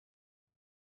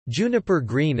Juniper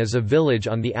Green is a village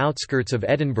on the outskirts of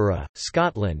Edinburgh,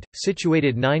 Scotland,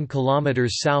 situated 9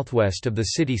 kilometres southwest of the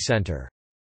city centre.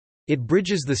 It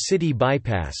bridges the city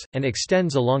bypass, and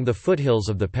extends along the foothills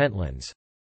of the Pentlands.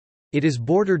 It is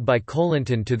bordered by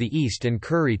Colinton to the east and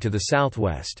Curry to the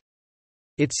southwest.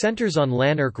 It centres on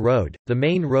Lanark Road, the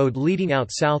main road leading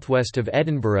out southwest of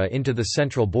Edinburgh into the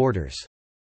central borders.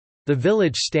 The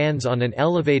village stands on an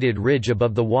elevated ridge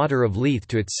above the Water of Leith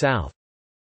to its south.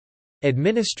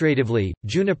 Administratively,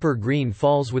 Juniper Green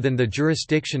falls within the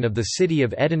jurisdiction of the City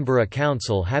of Edinburgh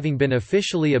Council, having been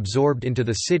officially absorbed into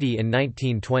the city in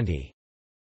 1920.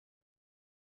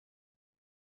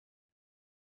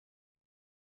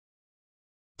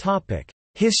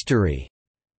 History.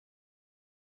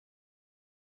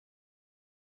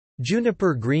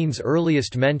 Juniper Green's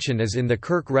earliest mention is in the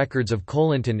Kirk Records of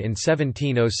Colinton in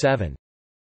 1707.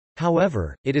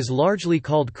 However, it is largely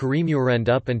called Corriemuirend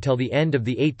up until the end of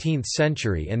the 18th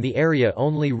century, and the area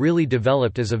only really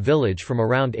developed as a village from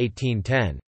around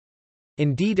 1810.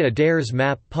 Indeed, Adair's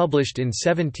map published in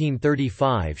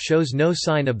 1735 shows no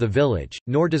sign of the village,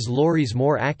 nor does Laurie's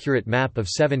more accurate map of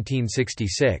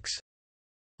 1766.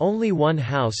 Only one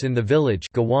house in the village,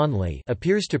 Gowanley,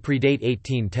 appears to predate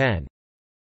 1810.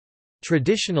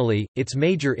 Traditionally, its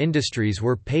major industries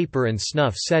were paper and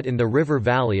snuff set in the river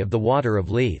valley of the Water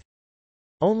of Leith.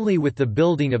 Only with the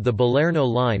building of the Balerno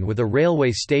line with a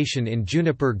railway station in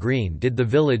Juniper Green did the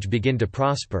village begin to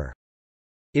prosper.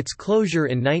 Its closure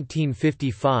in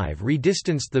 1955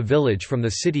 redistanced the village from the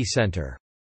city centre.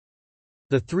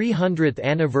 The 300th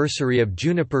anniversary of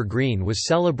Juniper Green was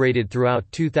celebrated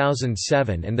throughout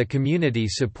 2007, and the community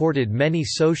supported many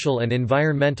social and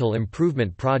environmental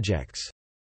improvement projects.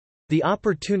 The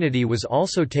opportunity was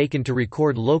also taken to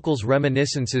record locals'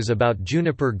 reminiscences about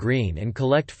Juniper Green and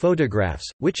collect photographs,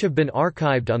 which have been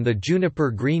archived on the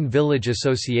Juniper Green Village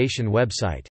Association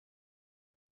website.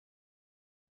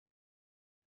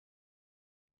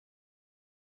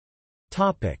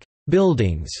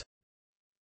 Buildings.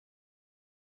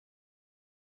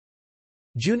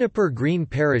 Juniper Green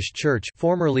Parish Church,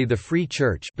 formerly the Free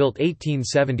Church, built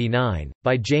 1879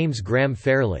 by James Graham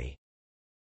Fairley.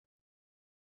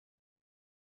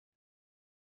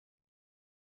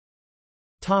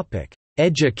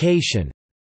 Education.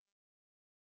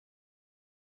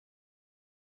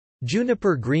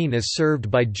 Juniper Green is served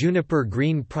by Juniper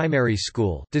Green Primary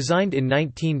School, designed in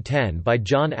 1910 by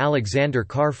John Alexander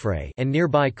Carfrae, and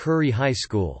nearby Curry High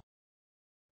School.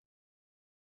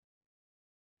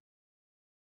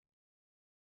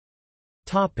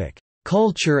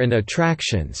 Culture and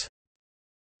attractions.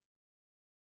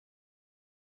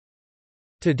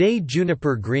 Today,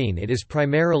 Juniper Green it is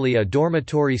primarily a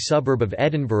dormitory suburb of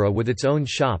Edinburgh with its own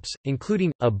shops,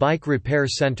 including, a bike repair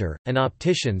centre, an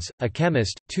opticians, a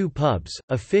chemist, 2 pubs,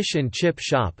 a fish and chip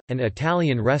shop, an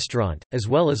Italian restaurant, as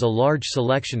well as a large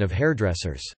selection of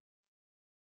hairdressers.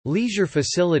 Leisure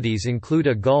facilities include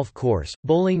a golf course,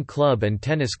 bowling club and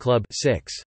tennis club.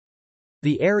 6.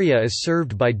 The area is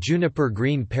served by Juniper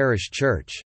Green Parish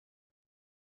Church.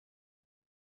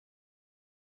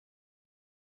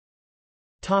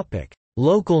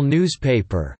 Local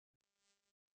newspaper.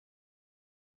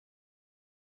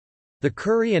 The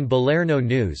Curry and Balerno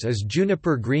News is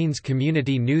Juniper Green's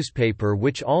community newspaper,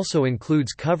 which also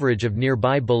includes coverage of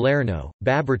nearby Balerno,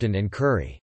 Babberton and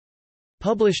Curry.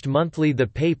 Published monthly, the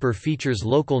paper features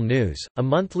local news, a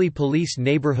monthly police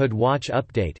neighbourhood watch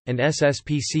update, an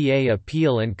SSPCA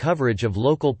appeal and coverage of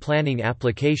local planning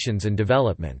applications and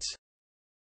developments.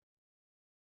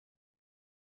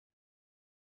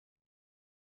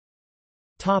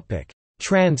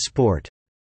 Transport.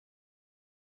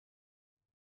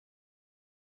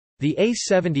 The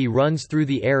A70 runs through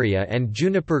the area, and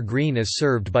Juniper Green is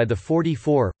served by the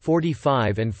 44,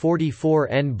 45 and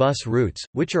 44N bus routes,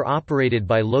 which are operated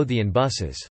by Lothian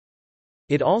Buses.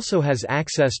 It also has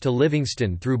access to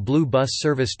Livingston through Blue Bus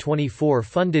Service 24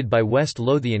 funded by West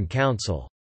Lothian Council.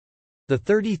 The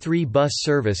 33 bus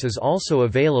service is also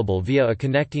available via a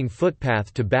connecting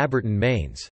footpath to Babberton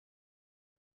Mains.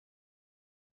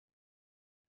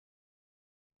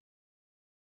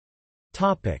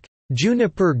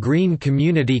 Juniper Green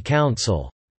Community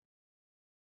Council.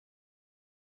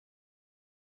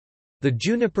 The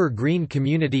Juniper Green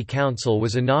Community Council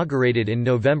was inaugurated in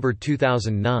November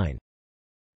 2009.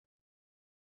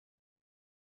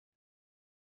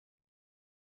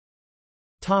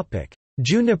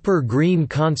 Juniper Green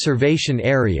Conservation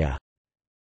Area.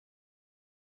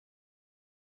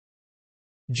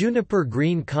 Juniper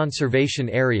Green Conservation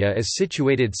Area is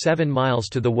situated 7 miles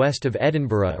to the west of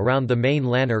Edinburgh around the main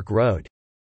Lanark Road.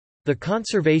 The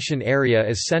conservation area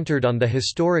is centred on the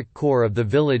historic core of the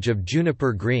village of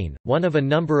Juniper Green, one of a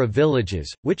number of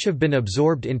villages, which have been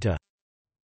absorbed into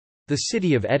the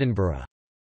City of Edinburgh.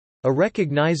 A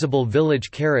recognisable village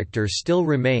character still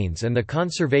remains, and the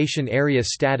conservation area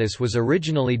status was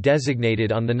originally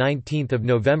designated on 19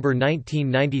 November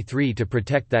 1993 to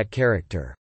protect that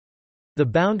character. The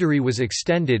boundary was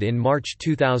extended in March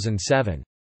 2007.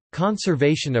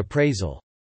 Conservation appraisal.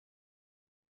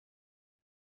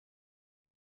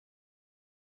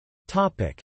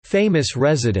 Famous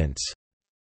residents.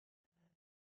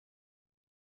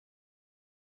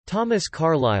 Thomas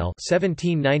Carlyle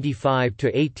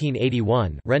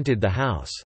 (1795–1881) rented the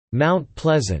house Mount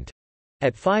Pleasant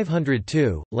at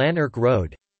 502 Lanark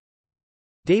Road.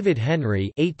 David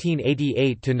Henry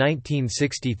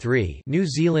 (1888–1963), New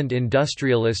Zealand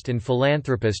industrialist and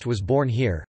philanthropist, was born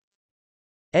here.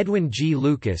 Edwin G.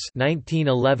 Lucas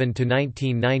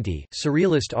 (1911–1990),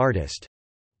 surrealist artist.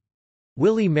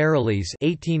 Willie Merrilees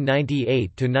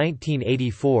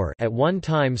 (1898–1984), at one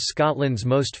time Scotland's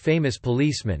most famous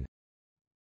policeman.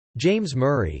 James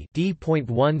Murray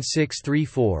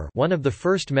D.1634, one of the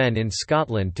first men in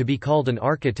Scotland to be called an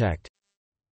architect.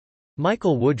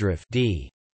 Michael Woodruff d.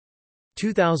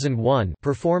 2001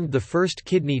 performed the first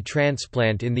kidney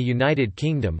transplant in the United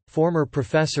Kingdom, former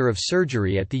professor of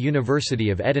surgery at the University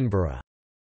of Edinburgh.